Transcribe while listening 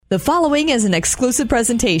The following is an exclusive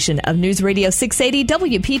presentation of News Radio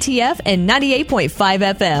 680 WPTF and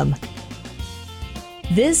 98.5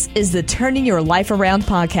 FM. This is the Turning Your Life Around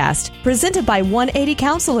podcast, presented by 180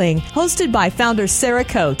 Counseling, hosted by founder Sarah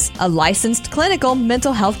Coates, a licensed clinical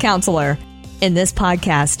mental health counselor. In this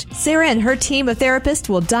podcast, Sarah and her team of therapists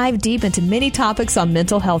will dive deep into many topics on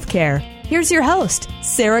mental health care. Here's your host,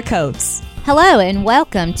 Sarah Coates. Hello, and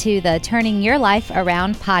welcome to the Turning Your Life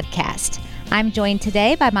Around podcast. I'm joined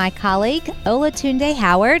today by my colleague, Olatunde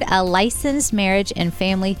Howard, a licensed marriage and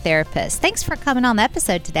family therapist. Thanks for coming on the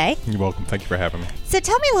episode today. You're welcome. Thank you for having me. So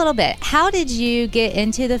tell me a little bit, how did you get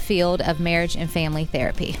into the field of marriage and family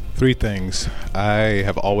therapy? Three things. I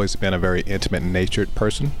have always been a very intimate natured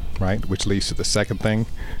person, right? Which leads to the second thing.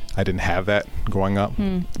 I didn't have that growing up,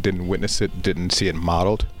 didn't witness it, didn't see it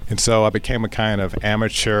modeled. And so I became a kind of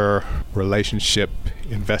amateur relationship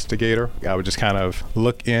investigator. I would just kind of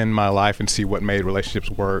look in my life and see what made relationships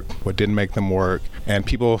work, what didn't make them work. And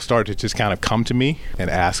people started to just kind of come to me and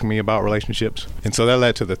ask me about relationships. And so that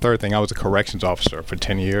led to the third thing. I was a corrections officer for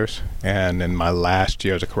 10 years. And in my last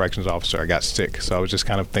year as a corrections officer, I got sick. So I was just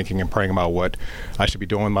kind of thinking and praying about what I should be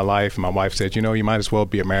doing in my life. And my wife said, you know, you might as well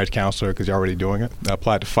be a marriage counselor because you're already doing it. I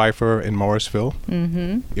applied to Pfeiffer in Morrisville.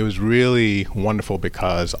 It was really wonderful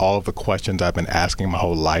because all of the questions I've been asking my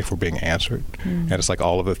whole life were being answered. And it's like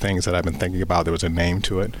all of the things that I've been thinking about, there was a name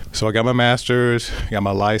to it. So I got my master's, got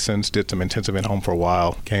my license, did some intensive in-home for a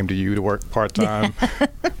while, came to you to work part-time,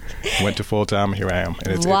 went to full-time, here I am. And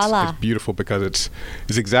it's beautiful because it's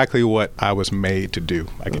exactly what I was made to do.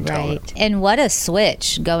 I can tell it. And what a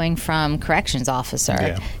switch going from corrections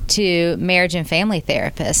officer to marriage and family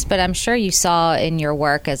therapist. But I'm sure you saw in your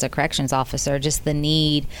work as a corrections officer just the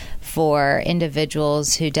need for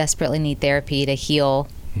individuals who desperately need therapy to heal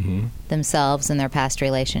themselves and their past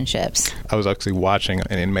relationships. I was actually watching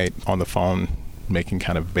an inmate on the phone making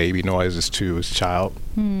kind of baby noises to his child,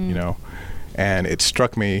 you know, and it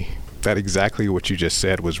struck me that exactly what you just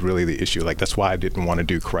said was really the issue. Like, that's why I didn't want to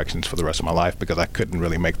do corrections for the rest of my life, because I couldn't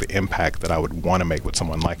really make the impact that I would want to make with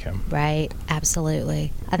someone like him. Right.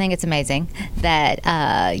 Absolutely. I think it's amazing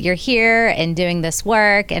that you're here and doing this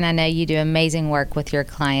work, and I know you do amazing work with your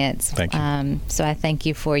clients. Thank you. So I thank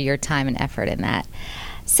you for your time and effort in that.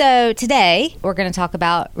 So today we're going to talk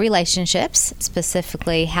about relationships,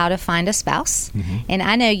 specifically how to find a spouse. And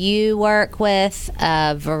I know you work with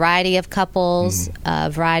a variety of couples, a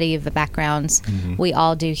variety of backgrounds. We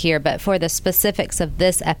all do here. But for the specifics of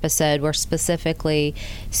this episode, we're specifically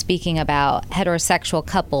speaking about heterosexual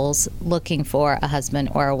couples looking for a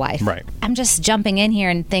husband or a wife. Right. I'm just jumping in here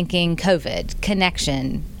and thinking COVID,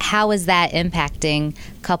 connection. How is that impacting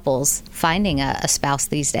couples finding a spouse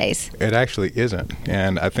these days? It actually isn't.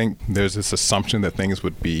 And I think there's this assumption that things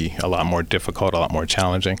would be a lot more difficult, a lot more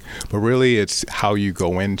challenging. But really, it's how you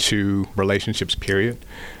go into relationships, period.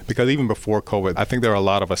 Because even before COVID, I think there are a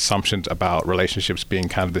lot of assumptions about relationships being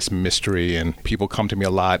kind of this mystery. And people come to me a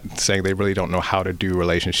lot saying they really don't know how to do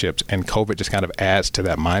relationships. And COVID just kind of adds to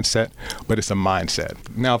that mindset. But it's a mindset.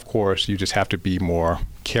 Now, of course, you just have to be more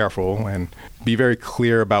careful and be very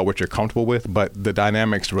clear about what you're comfortable with. But the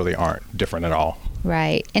dynamics really aren't different at all.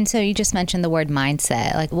 Right. And so you just mentioned the word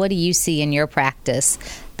mindset. Like, what do you see in your practice,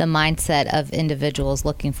 the mindset of individuals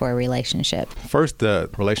looking for a relationship? First, the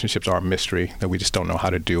relationships are a mystery, that we just don't know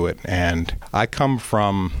how to do it. And I come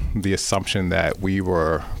from the assumption that we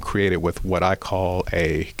were created with what I call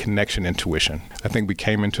a connection intuition. I think we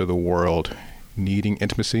came into the world needing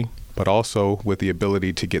intimacy, but also with the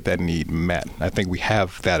ability to get that need met. I think we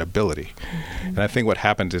have that ability. And I think what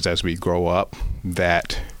happens is as we grow up,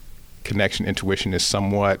 that connection intuition is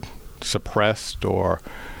somewhat suppressed, or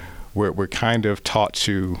we're kind of taught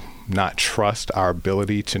to not trust our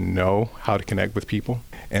ability to know how to connect with people.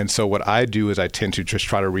 And so what I do is I tend to just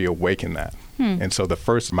try to reawaken that. And so the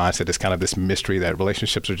first mindset is kind of this mystery, that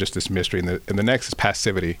relationships are just this mystery. And the next is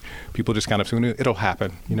passivity. People just kind of assume it'll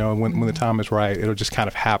happen. You know, when the time is right, it'll just kind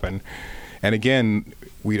of happen. And again,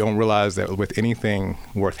 we don't realize that with anything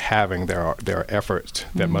worth having, there are efforts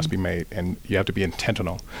that must be made, and you have to be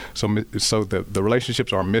intentional. So the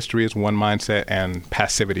relationships are mystery is one mindset, and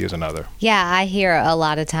passivity is another. Yeah, I hear a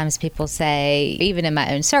lot of times people say, even in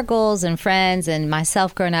my own circles and friends and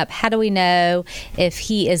myself growing up, how do we know if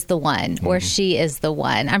he is the one or she is the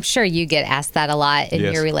one? I'm sure you get asked that a lot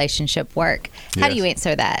in your relationship work. How do you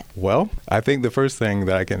answer that? Well, I think the first thing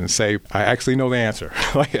that I can say, I actually know the answer.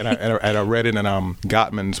 and I read it in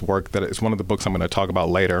Gottman's work, that is one of the books I'm going to talk about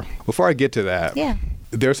later. Before I get to that,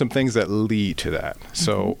 there are some things that lead to that.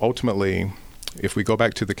 So ultimately, if we go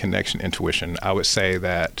back to the connection intuition, I would say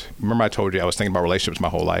that, remember I told you I was thinking about relationships my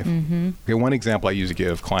whole life? Okay, one example I usually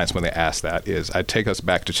give clients when they ask that is I take us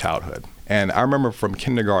back to childhood. And I remember from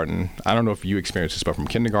kindergarten, I don't know if you experienced this, but from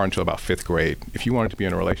kindergarten to about 5th grade, if you wanted to be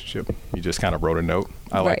in a relationship, you just kind of wrote a note.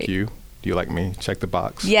 I like you. Do you like me? Check the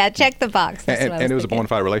box. Yeah, check the box. And it was a bona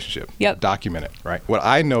fide relationship. Yep. Document it, right? What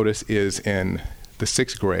I noticed is in the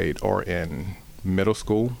 6th grade or in middle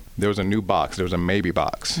school, there was a new box. There was a maybe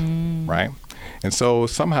box, right? And so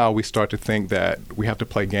somehow we start to think that we have to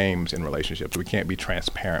play games in relationships. We can't be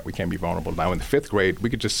transparent. We can't be vulnerable. Now, in the 5th grade, we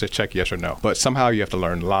could just check yes or no. But somehow you have to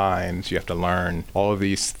learn lines. You have to learn all of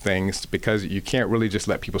these things because you can't really just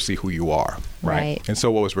let people see who you are, right? And so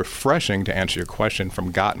what was refreshing, to answer your question,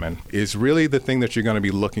 from Gottman is really the thing that you're going to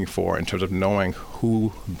be looking for in terms of knowing who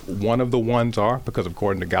one of the ones are, because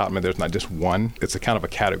according to Gottman, there's not just one. It's a kind of a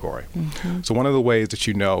category. So one of the ways that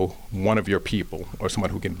you know one of your people or someone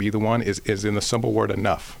who can be the one is in the simple word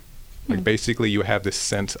enough. Like basically you have this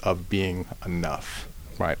sense of being enough,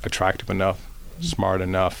 right? Attractive enough, smart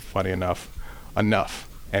enough, funny enough,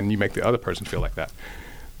 and you make the other person feel like that.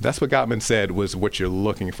 That's what Gottman said was what you're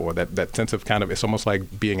looking for, that sense of kind of, it's almost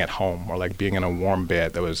like being at home or like being in a warm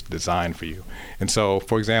bed that was designed for you. And so,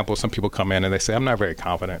 for example, some people come in and they say, I'm not very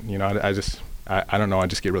confident. You know, I don't know, I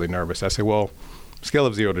just get really nervous. I say, well, scale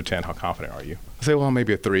of 0 to 10, how confident are you? I say, well,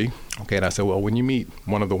 maybe a 3. Okay, and I say, well, when you meet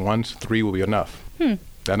one of the ones, 3 will be enough.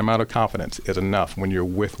 That amount of confidence is enough when you're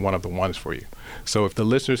with one of the ones for you. So if the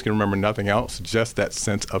listeners can remember nothing else, just that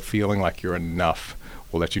sense of feeling like you're enough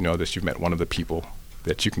will let you know that you've met one of the people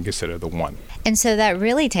that you can consider the one. And so that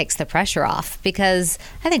really takes the pressure off, because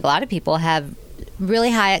I think a lot of people have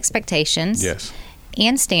really high expectations. Yes.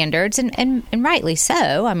 And standards, and rightly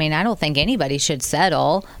so. I mean, I don't think anybody should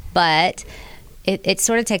settle, but it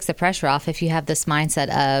sort of takes the pressure off if you have this mindset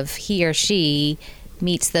of he or she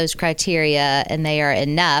meets those criteria and they are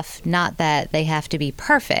enough, not that they have to be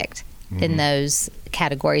perfect in those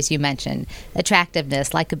categories you mentioned: attractiveness,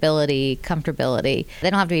 likability, comfortability. They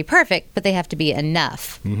don't have to be perfect, but they have to be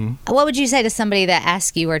enough. What would you say to somebody that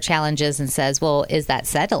asks you or challenges and says, well, is that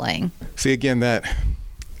settling? See, again, that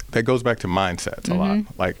goes back to mindsets a lot.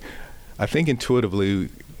 Like, I think intuitively,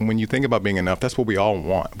 when you think about being enough, that's what we all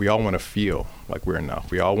want. We all want to feel like we're enough.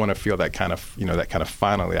 We all want to feel that kind of,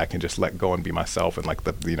 finally I can just let go and be myself, and like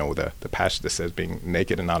the passage that says being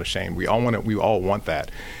naked and not ashamed. We all want that.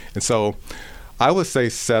 And so I would say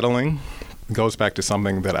settling goes back to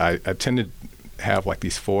something that I tend to have, like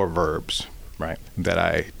these 4 verbs, right, that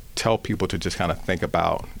I tell people to just kind of think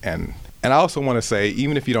about. And I also want to say,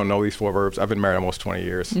 even if you don't know these 4 verbs, I've been married almost 20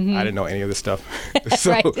 years. I didn't know any of this stuff.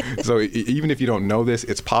 So even if you don't know this,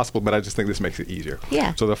 it's possible, but I just think this makes it easier.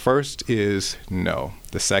 Yeah. So the first is know.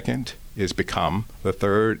 The second is become. The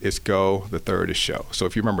third is go. The third is show. So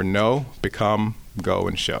if you remember know, become, go,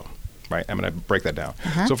 and show, right? I'm going to break that down.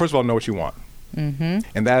 So first of all, know what you want. And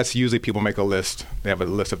that's usually people make a list. They have a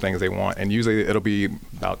list of things they want, and usually it'll be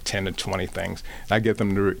about 10 to 20 things. And I get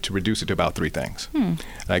them to reduce it to about 3 things. And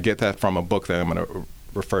I get that from a book that I'm going to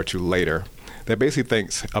refer to later that basically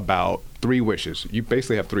thinks about 3 wishes. You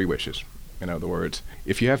basically have 3 wishes. In other words,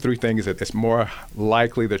 if you have 3 things, it's more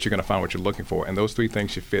likely that you're going to find what you're looking for. And those 3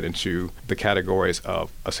 things should fit into the categories of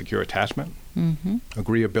a secure attachment,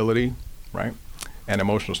 agreeability, right, and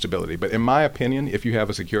emotional stability. But in my opinion, if you have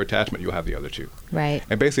a secure attachment, you'll have the other 2. Right.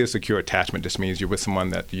 And basically a secure attachment just means you're with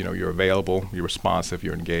someone that, you're available, you're responsive,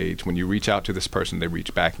 you're engaged. When you reach out to this person, they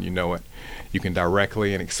reach back and you know it. You can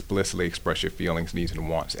directly and explicitly express your feelings, needs, and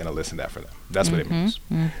wants and elicit that for them. That's what it means.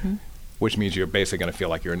 Which means you're basically going to feel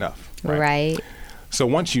like you're enough. Right. So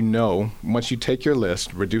once you take your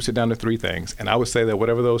list, reduce it down to 3 things, and I would say that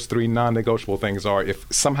whatever those 3 non-negotiable things are, if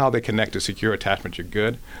somehow they connect to secure attachment, you're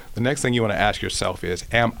good. The next thing you want to ask yourself is,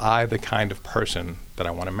 am I the kind of person that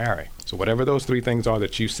I want to marry? So whatever those 3 things are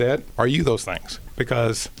that you said, are you those things?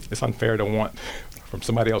 Because it's unfair to want from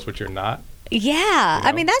somebody else what you're not. Yeah.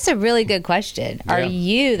 I mean, that's a really good question. Are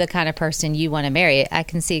you the kind of person you want to marry? I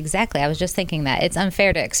can see exactly. I was just thinking that. It's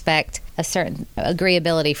unfair to expect a certain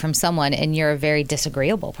agreeability from someone and you're a very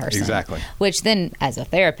disagreeable person. Exactly. Which then, as a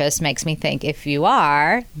therapist, makes me think if you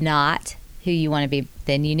are not who you want to be,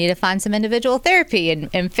 then you need to find some individual therapy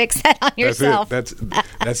and fix that on yourself.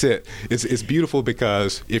 That's it. It's beautiful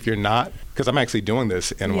because if you're not, because I'm actually doing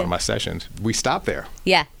this in one of my sessions, we stop there.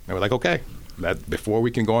 Yeah. And we're like, okay, That before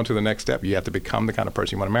we can go on to the next step, you have to become the kind of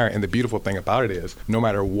person you want to marry. And the beautiful thing about it is, no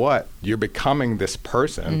matter what, you're becoming this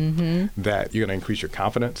person that you're going to increase your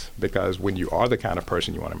confidence, because when you are the kind of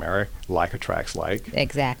person you want to marry, like attracts like.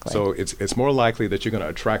 Exactly. So it's more likely that you're going to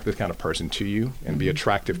attract this kind of person to you and be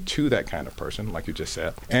attractive to that kind of person, like you just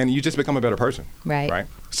said. And you just become a better person. Right.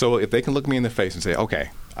 So if they can look me in the face and say,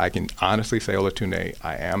 okay, I can honestly say, Olatunde,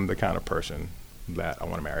 I am the kind of person that I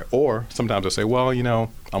want to marry. Or sometimes they'll say, well,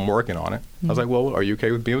 I'm working on it. I was like, well, are you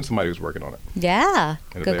okay with being with somebody who's working on it? Yeah,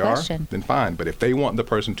 and if good they question. are, then fine. But if they want the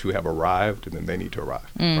person to have arrived, then they need to arrive,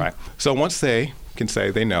 right? So once they can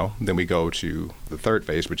say they know, then we go to the third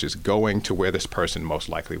phase, which is going to where this person most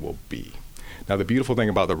likely will be. Now, the beautiful thing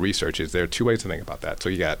about the research is there are two ways to think about that. So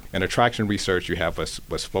you got an attraction research you have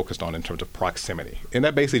was focused on in terms of proximity. And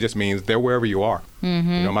that basically just means they're wherever you are.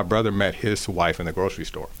 My brother met his wife in the grocery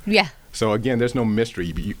store. Yeah. So again, there's no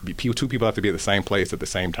mystery. Two people have to be at the same place at the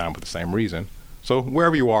same time for the same reason. So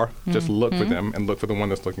wherever you are, just look for them and look for the one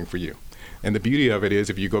that's looking for you. And the beauty of it is,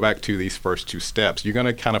 if you go back to these first two steps, you're going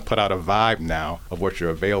to kind of put out a vibe now of what you're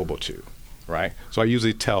available to, right? So I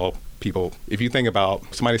usually tell people, if you think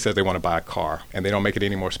about somebody says they want to buy a car and they don't make it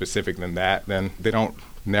any more specific than that, then they don't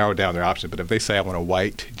narrow down their options. But if they say, I want a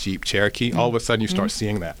white Jeep Cherokee, all of a sudden you start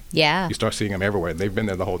seeing that. Yeah. You start seeing them everywhere. They've been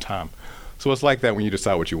there the whole time. So it's like that when you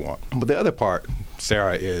decide what you want. But the other part,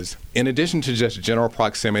 Sarah, is in addition to just general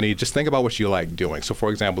proximity, just think about what you like doing. So for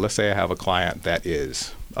example, let's say I have a client that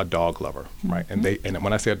is a dog lover, right? And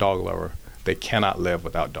when I say a dog lover, they cannot live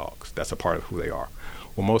without dogs. That's a part of who they are.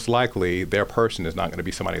 Well, most likely, their person is not going to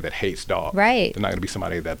be somebody that hates dogs. Right. They're not going to be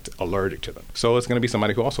somebody that's allergic to them. So it's going to be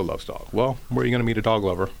somebody who also loves dogs. Well, where are you going to meet a dog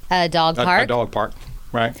lover? A dog park. A dog park,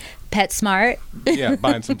 right? PetSmart. Yeah,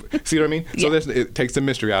 buying some. See what I mean? Yeah. So it takes the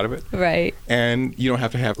mystery out of it. Right. And you don't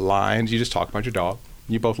have to have lines. You just talk about your dog.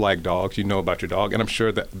 You both like dogs. You know about your dog. And I'm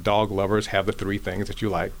sure that dog lovers have the three things that you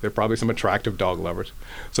like. There are probably some attractive dog lovers.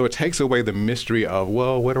 So it takes away the mystery of,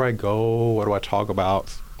 well, where do I go? What do I talk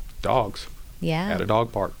about? Dogs. Yeah. At a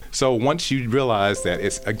dog park. So once you realize that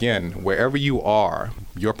it's, again, wherever you are,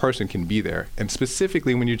 your person can be there. And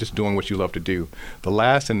specifically when you're just doing what you love to do, the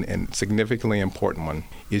last and significantly important one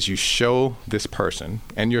is you show this person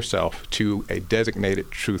and yourself to a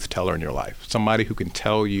designated truth teller in your life, somebody who can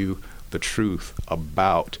tell you the truth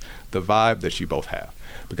about the vibe that you both have.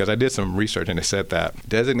 Because I did some research and it said that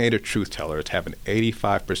designated truth tellers have an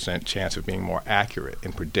 85% chance of being more accurate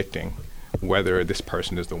in predicting whether this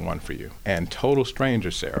person is the one for you. And total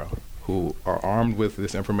strangers, Sarah, who are armed with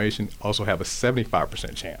this information also have a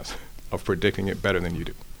 75% chance of predicting it better than you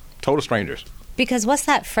do. Total strangers. Because what's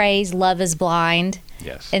that phrase, love is blind?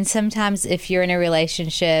 Yes. And sometimes if you're in a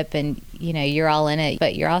relationship and, you're all in it,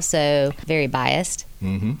 but you're also very biased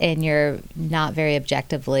and you're not very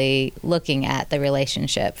objectively looking at the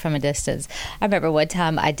relationship from a distance. I remember one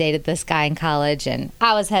time I dated this guy in college and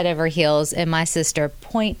I was head over heels and my sister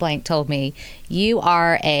point blank told me, you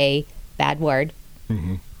are a bad word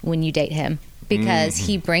when you date him because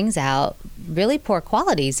he brings out really poor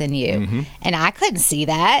qualities in you. And I couldn't see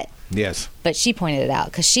that. Yes. But she pointed it out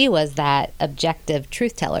because she was that objective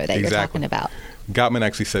truth teller that you're talking about. Gottman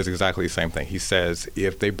actually says exactly the same thing. He says,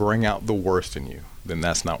 if they bring out the worst in you, then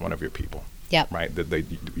that's not one of your people. Yep. Right?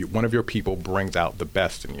 One of your people brings out the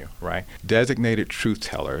best in you, right? Designated truth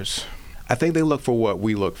tellers, I think they look for what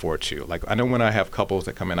we look for too. Like, I know when I have couples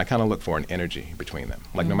that come in, I kind of look for an energy between them.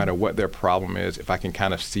 Like, no matter what their problem is, if I can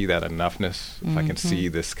kind of see that enoughness, if I can see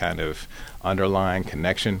this kind of underlying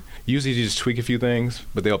connection, usually you just tweak a few things,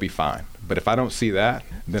 but they'll be fine. But if I don't see that,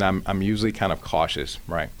 then I'm usually kind of cautious,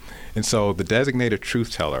 right? And so the designated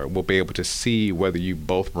truth teller will be able to see whether you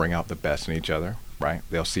both bring out the best in each other, right?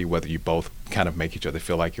 They'll see whether you both kind of make each other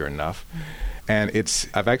feel like you're enough. And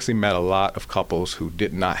I've actually met a lot of couples who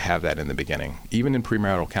did not have that in the beginning. Even in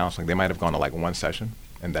premarital counseling, they might have gone to like one session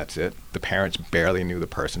and that's it. The parents barely knew the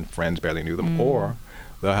person, friends barely knew them, or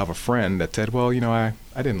they'll have a friend that said, well, I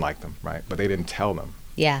didn't like them, right? But they didn't tell them,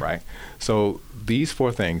 right? So these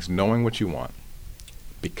four things, knowing what you want,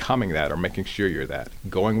 becoming that or making sure you're that,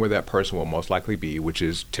 going where that person will most likely be, which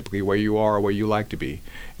is typically where you are or where you like to be,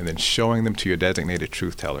 and then showing them to your designated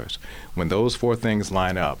truth tellers. When those four things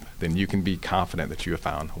line up, then you can be confident that you have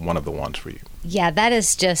found one of the ones for you. Yeah, that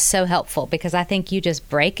is just so helpful because I think you just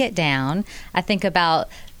break it down. I think about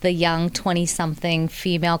the young 20-something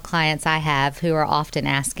female clients I have who are often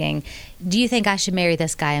asking, do you think I should marry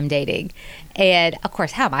this guy I'm dating? And of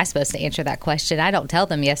course, how am I supposed to answer that question? I don't tell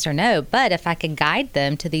them yes or no, but if I can guide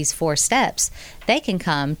them to these 4 steps, they can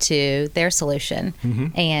come to their solution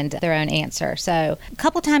and their own answer. So a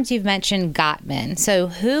couple times you've mentioned Gottman. So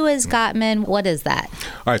who is Gottman? What is that?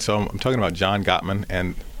 All right, so I'm talking about John Gottman,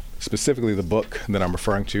 and specifically the book that I'm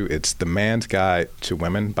referring to. It's The Man's Guide to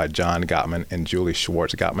Women by John Gottman and Julie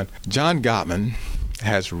Schwartz Gottman. John Gottman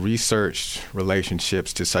has researched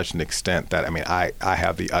relationships to such an extent that, I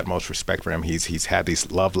have the utmost respect for him. He's had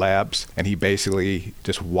these love labs, and he basically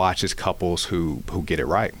just watches couples who get it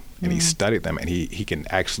right. And he studied them, and he can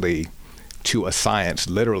actually, to a science,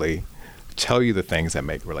 literally tell you the things that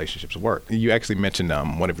make relationships work. You actually mentioned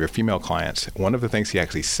one of your female clients. One of the things he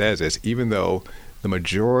actually says is, even though the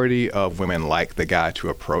majority of women like the guy to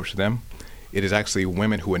approach them, it is actually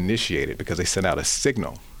women who initiate it because they send out a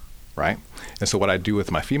signal, right? And so what I do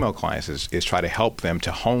with my female clients is try to help them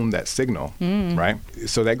to hone that signal, right?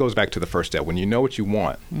 So that goes back to the first step. When you know what you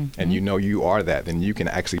want and you know you are that, then you can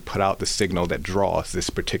actually put out the signal that draws this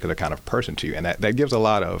particular kind of person to you. And that gives a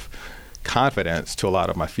lot of confidence to a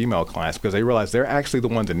lot of my female clients because they realize they're actually the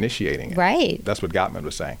ones initiating it. Right. That's what Gottman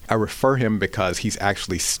was saying. I refer him because he's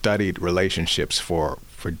actually studied relationships for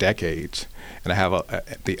decades, and I have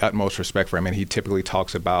the utmost respect for him. And he typically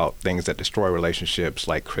talks about things that destroy relationships,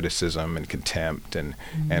 like criticism and contempt and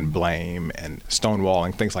blame and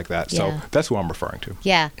stonewalling, things like that. So that's who I'm referring to.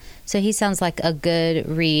 Yeah. So he sounds like a good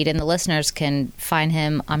read, and the listeners can find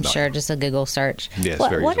him, I'm sure, just a Google search. Yes,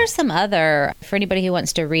 what are some other, for anybody who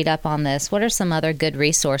wants to read up on this, what are some other good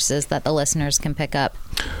resources that the listeners can pick up?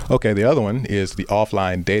 Okay, the other one is The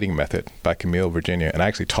Offline Dating Method by Camille Virginia, and I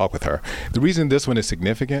actually talked with her. The reason this one is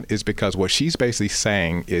significant is because what she's basically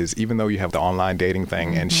saying is, even though you have the online dating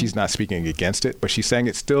thing, and she's not speaking against it, but she's saying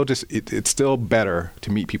it's still it's still better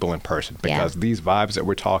to meet people in person because these vibes that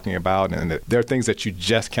we're talking about, and there are things that you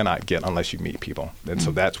just cannot get unless you meet people. And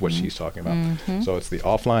so that's what she's talking about. So it's The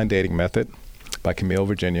Offline Dating Method by Camille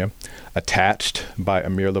Virginia, Attached by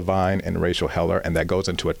Amir Levine and Rachel Heller, and that goes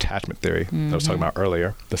into attachment theory that I was talking about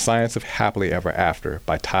earlier. The Science of Happily Ever After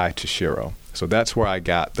by Tai Tashiro. So that's where I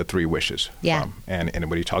got the 3 wishes from. And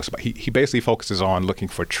what he talks about, he basically focuses on looking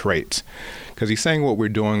for traits, because he's saying what we're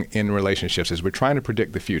doing in relationships is we're trying to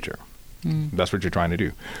predict the future. That's what you're trying to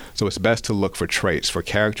do. So it's best to look for traits, for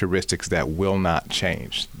characteristics that will not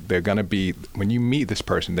change. They're going to be, when you meet this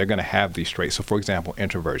person, they're going to have these traits. So for example,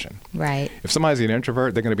 introversion. Right. If somebody's an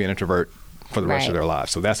introvert, they're going to be an introvert for the rest of their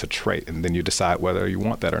lives. So that's a trait, and then you decide whether you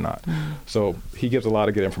want that or not. So he gives a lot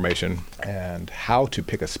of good information. And How to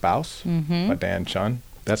Pick a Spouse by Dan Chun.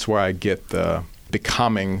 That's where I get the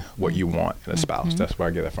becoming what you want in a spouse. That's where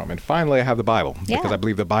I get that from. And finally, I have the Bible, because I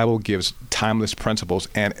believe the Bible gives timeless principles.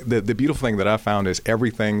 And the beautiful thing that I found is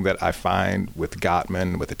everything that I find with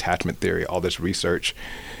Gottman, with attachment theory, all this research,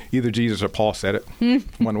 either Jesus or Paul said it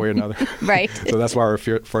one way or another. Right. So that's why I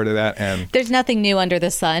refer to that. And there's nothing new under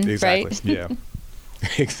the sun, exactly. Right? Yeah.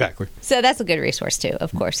 Exactly. So that's a good resource too,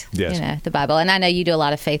 of course. Yes. The Bible. And I know you do a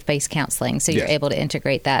lot of faith-based counseling, so you're able to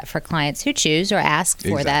integrate that for clients who choose or ask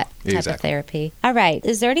for that type of therapy. All right.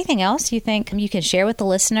 Is there anything else you think you can share with the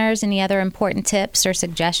listeners? Any other important tips or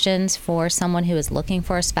suggestions for someone who is looking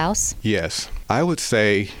for a spouse? Yes. I would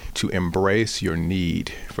say to embrace your need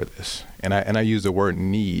for this. And I use the word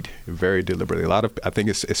need very deliberately. I think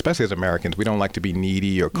it's, especially as Americans, we don't like to be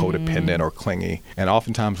needy or codependent or clingy. And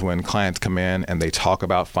oftentimes when clients come in and they talk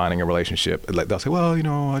about finding a relationship, they'll say, well,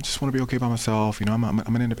 I just want to be okay by myself. I'm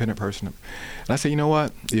an independent person. And I say, you know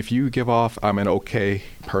what? If you give off I'm an okay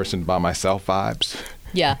person by myself vibes,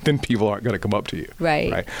 then people aren't going to come up to you.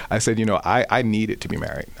 Right. I said, I needed to be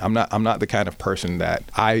married. I'm not the kind of person that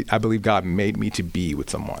I believe God made me to be with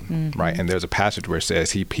someone. Right. And there's a passage where it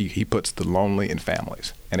says he puts the lonely in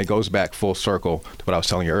families. And it goes back full circle to what I was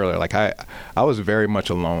telling you earlier. Like I was very much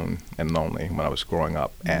alone and lonely when I was growing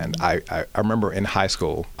up. And I remember in high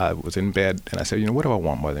school, I was in bed and I said, what do I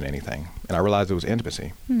want more than anything? And I realized it was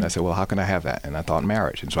intimacy. And I said, well, how can I have that? And I thought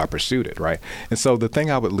marriage. And so I pursued it, right? And so the thing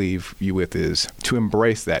I would leave you with is to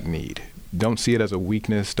embrace that need. Don't see it as a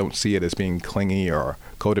weakness. Don't see it as being clingy or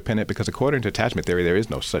codependent, because according to attachment theory, there is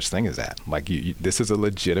no such thing as that. Like this is a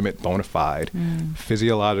legitimate, bona fide,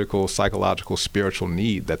 physiological, psychological, spiritual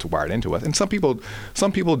need that's wired into us. And some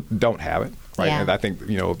people don't have it, right? And I think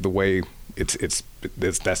the way it's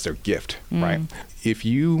that's their gift, right? If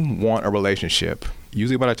you want a relationship,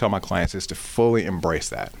 usually what I tell my clients is to fully embrace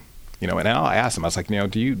that. And I'll ask them. I was like,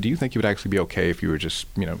 do you think you would actually be okay if you were just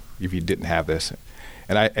if you didn't have this?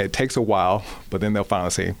 And it takes a while, but then they'll finally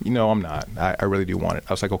say, I'm not. I really do want it.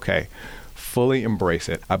 I was like, okay, fully embrace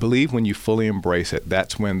it. I believe when you fully embrace it,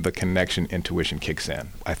 that's when the connection, intuition kicks in.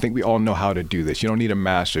 I think we all know how to do this. You don't need a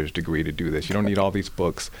master's degree to do this. You don't need all these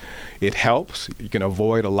books. It helps. You can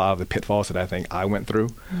avoid a lot of the pitfalls that I think I went through.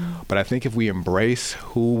 But I think if we embrace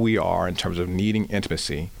who we are in terms of needing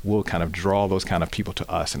intimacy, we'll kind of draw those kind of people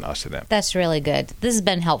to us and us to them. That's really good. This has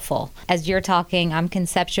been helpful. As you're talking, I'm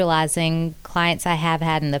conceptualizing clients I have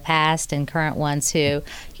had in the past and current ones who,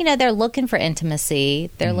 they're looking for intimacy.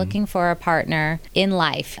 They're looking for a partner in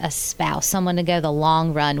life, a spouse, someone to go the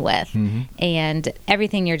long run with. And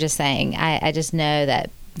everything you're just saying, I just know that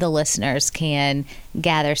the listeners can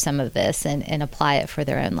gather some of this and apply it for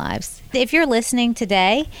their own lives. If you're listening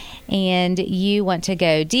today and you want to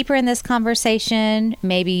go deeper in this conversation,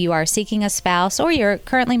 maybe you are seeking a spouse or you're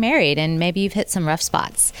currently married and maybe you've hit some rough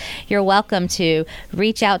spots, you're welcome to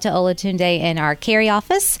reach out to Olatunde in our Cary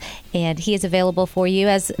office, and he is available for you,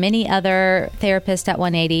 as many other therapists at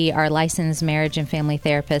 180 are licensed marriage and family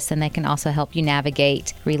therapists, and they can also help you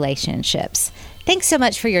navigate relationships. Thanks so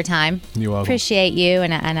much for your time. You're welcome. Appreciate you,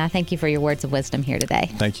 and I thank you for your words of wisdom here today.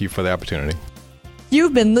 Thank you for the opportunity.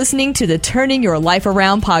 You've been listening to the Turning Your Life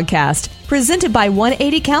Around podcast, presented by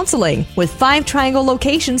 180 Counseling, with 5 Triangle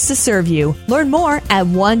locations to serve you. Learn more at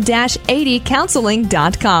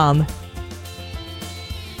 1-80counseling.com.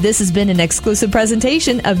 This has been an exclusive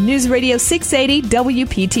presentation of News Radio 680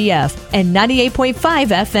 WPTF and 98.5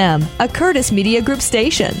 FM, a Curtis Media Group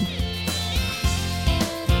station.